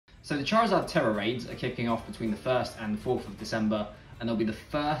So the Charizard Terra raids are kicking off between the 1st and the 4th of December, and they'll be the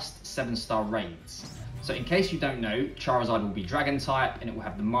first 7-star raids. So in case you don't know, Charizard will be Dragon type and it will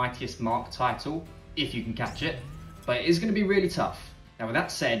have the Mightiest Mark title, if you can catch it, but it is going to be really tough. Now with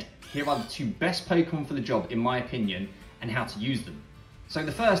that said, here are the 2 best Pokemon for the job in my opinion, and how to use them. So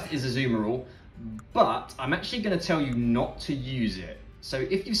the first is Azumarill, but I'm actually going to tell you not to use it. So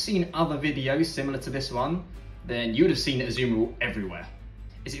if you've seen other videos similar to this one, then you would have seen Azumarill everywhere.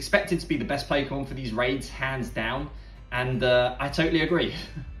 It's expected to be the best Pokemon for these raids, hands down, and I totally agree.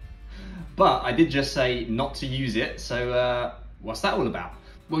 But I did just say not to use it, so what's that all about?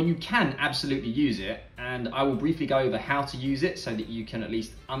 Well, you can absolutely use it, and I will briefly go over how to use it so that you can at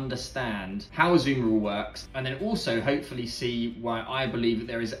least understand how Azumarill works, and then also hopefully see why I believe that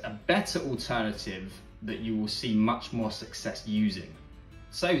there is a better alternative that you will see much more success using.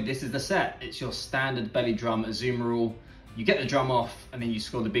 So this is the set. It's your standard belly drum Azumarill. You get the drum off, and then you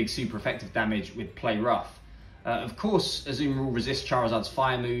score the big super effective damage with Play Rough. Of course, Azumarill resists Charizard's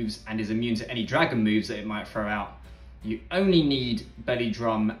fire moves and is immune to any dragon moves that it might throw out. You only need Belly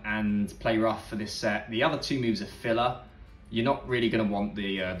Drum and Play Rough for this set. The other 2 moves are filler. You're not really going to want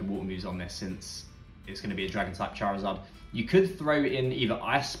the water moves on this since it's going to be a dragon type Charizard. You could throw in either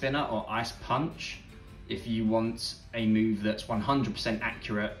Ice Spinner or Ice Punch if you want a move that's 100%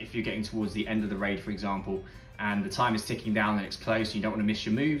 accurate if you're getting towards the end of the raid, for example, and the time is ticking down and it's close, you don't want to miss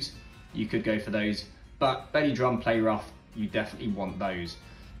your moves. You could go for those. But Belly Drum, Play Rough, you definitely want those.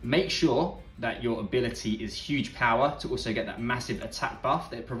 Make sure that your ability is huge power to also get that massive attack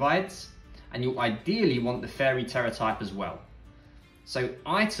buff that it provides. And you'll ideally want the Fairy Terra type as well. So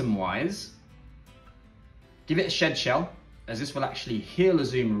item wise, give it a Shed Shell, as this will actually heal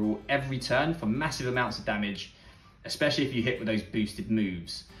Azumarill every turn for massive amounts of damage, especially if you hit with those boosted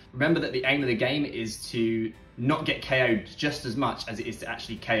moves. Remember that the aim of the game is to not get KO'd just as much as it is to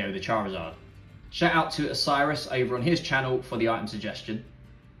actually KO the Charizard. Shout out to Osiris over on his channel for the item suggestion.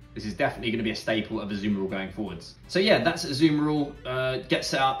 This is definitely going to be a staple of Azumarill going forwards. So yeah, that's Azumarill. Get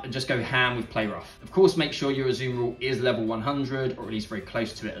set up and just go ham with Play Rough. Of course, make sure your Azumarill is level 100, or at least very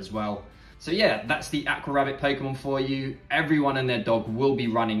close to it as well. So yeah, that's the Aqua Rabbit Pokemon for you. Everyone and their dog will be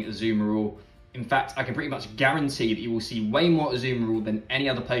running Azumarill. In fact, I can pretty much guarantee that you will see way more Azumarill than any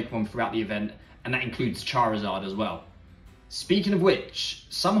other Pokemon throughout the event, and that includes Charizard as well. Speaking of which,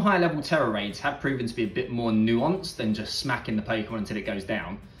 some high level Terra raids have proven to be a bit more nuanced than just smacking the Pokemon until it goes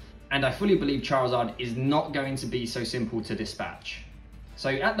down. And I fully believe Charizard is not going to be so simple to dispatch. So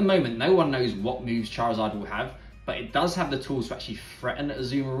at the moment, no one knows what moves Charizard will have, but it does have the tools to actually threaten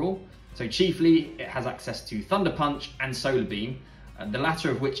Azumarill. So chiefly, it has access to Thunder Punch and Solar Beam, the latter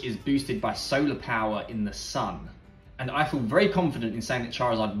of which is boosted by solar power in the sun. And I feel very confident in saying that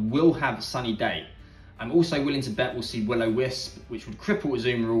Charizard will have Sunny Day. I'm also willing to bet we'll see Will-O-Wisp, which would cripple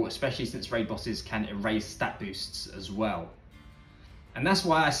Azumarill, especially since raid bosses can erase stat boosts as well. And that's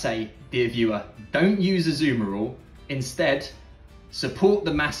why I say, dear viewer, don't use Azumarill. Instead, support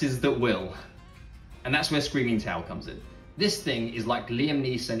the masses that will. And that's where Screaming Tail comes in. This thing is like Liam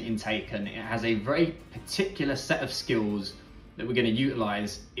Neeson in Taken. It has a very particular set of skills that we're going to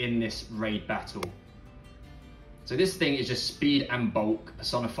utilize in this raid battle. So this thing is just speed and bulk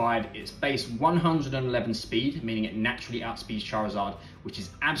personified. It's base 111 speed, meaning it naturally outspeeds Charizard, which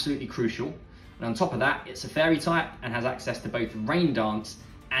is absolutely crucial. And on top of that, it's a fairy type and has access to both Rain Dance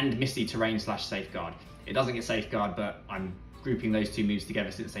and Misty Terrain / Safeguard. It doesn't get Safeguard, but I'm grouping those 2 moves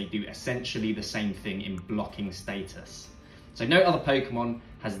together since they do essentially the same thing in blocking status. So no other Pokemon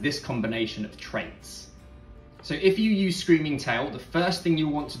has this combination of traits. So if you use Screaming Tail, the first thing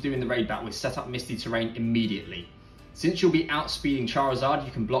you'll want to do in the raid battle is set up Misty Terrain immediately. Since you'll be outspeeding Charizard,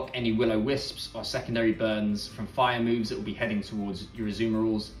 you can block any Will-O-Wisps or secondary burns from fire moves that will be heading towards your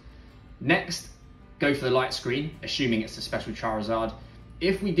Azumarills. Next, go for the Light Screen, assuming it's a special Charizard.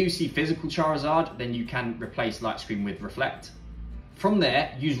 If we do see physical Charizard, then you can replace Light Screen with Reflect. From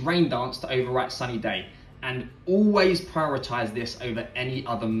there, use Rain Dance to overwrite Sunny Day, and always prioritize this over any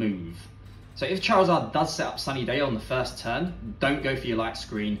other move. So if Charizard does set up Sunny Day on the first turn, don't go for your Light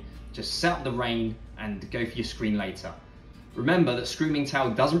Screen, just set up the Rain and go for your screen later. Remember that Screaming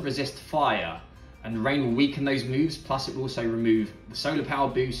Tail doesn't resist fire, and Rain will weaken those moves, plus it will also remove the solar power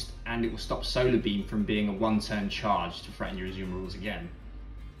boost, and it will stop Solar Beam from being a 1-turn charge to threaten your Azumarills again.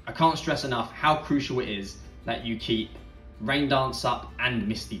 I can't stress enough how crucial it is that you keep Rain Dance up and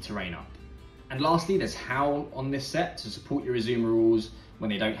Misty Terrain up. And lastly, there's Howl on this set to support your Azumarills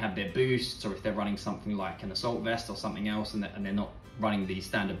when they don't have their boosts, or if they're running something like an Assault Vest or something else and they're not running the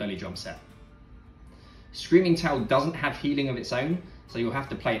standard Belly Drum set. Screaming Tail doesn't have healing of its own, so you'll have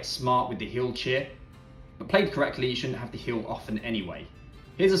to play it smart with the heal cheer. But played correctly, you shouldn't have to heal often anyway.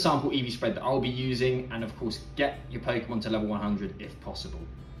 Here's a sample EV spread that I'll be using, and of course get your Pokemon to level 100 if possible.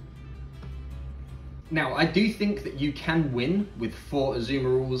 Now, I do think that you can win with 4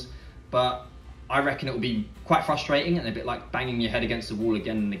 Azumarills, but I reckon it will be quite frustrating and a bit like banging your head against the wall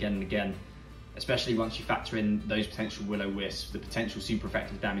again and again and again, especially once you factor in those potential Will-O-Wisps, the potential super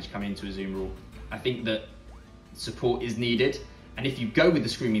effective damage coming into Azumarill. I think that support is needed, and if you go with the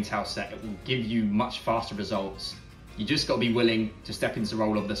Screaming Tail set, it will give you much faster results. You just got to be willing to step into the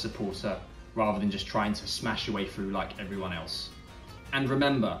role of the supporter rather than just trying to smash your way through like everyone else. And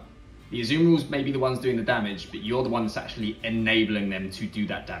remember, the Azumarills may be the ones doing the damage, but you're the one that's actually enabling them to do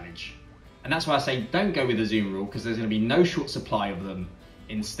that damage. And that's why I say don't go with Azumarill, because there's going to be no short supply of them.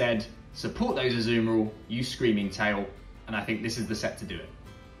 Instead, support those Azumarill, use Screaming Tail, and I think this is the set to do it.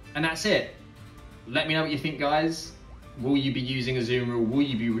 And that's it. Let me know what you think, guys. Will you be using Azumarill? Will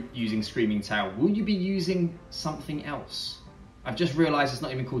you be using Screaming Tail? Will you be using something else? I've just realised it's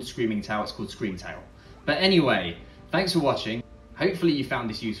not even called Screaming Tail, it's called Scream Tail. But anyway, thanks for watching. Hopefully you found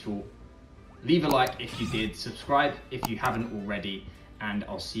this useful. Leave a like if you did, subscribe if you haven't already, and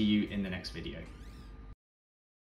I'll see you in the next video.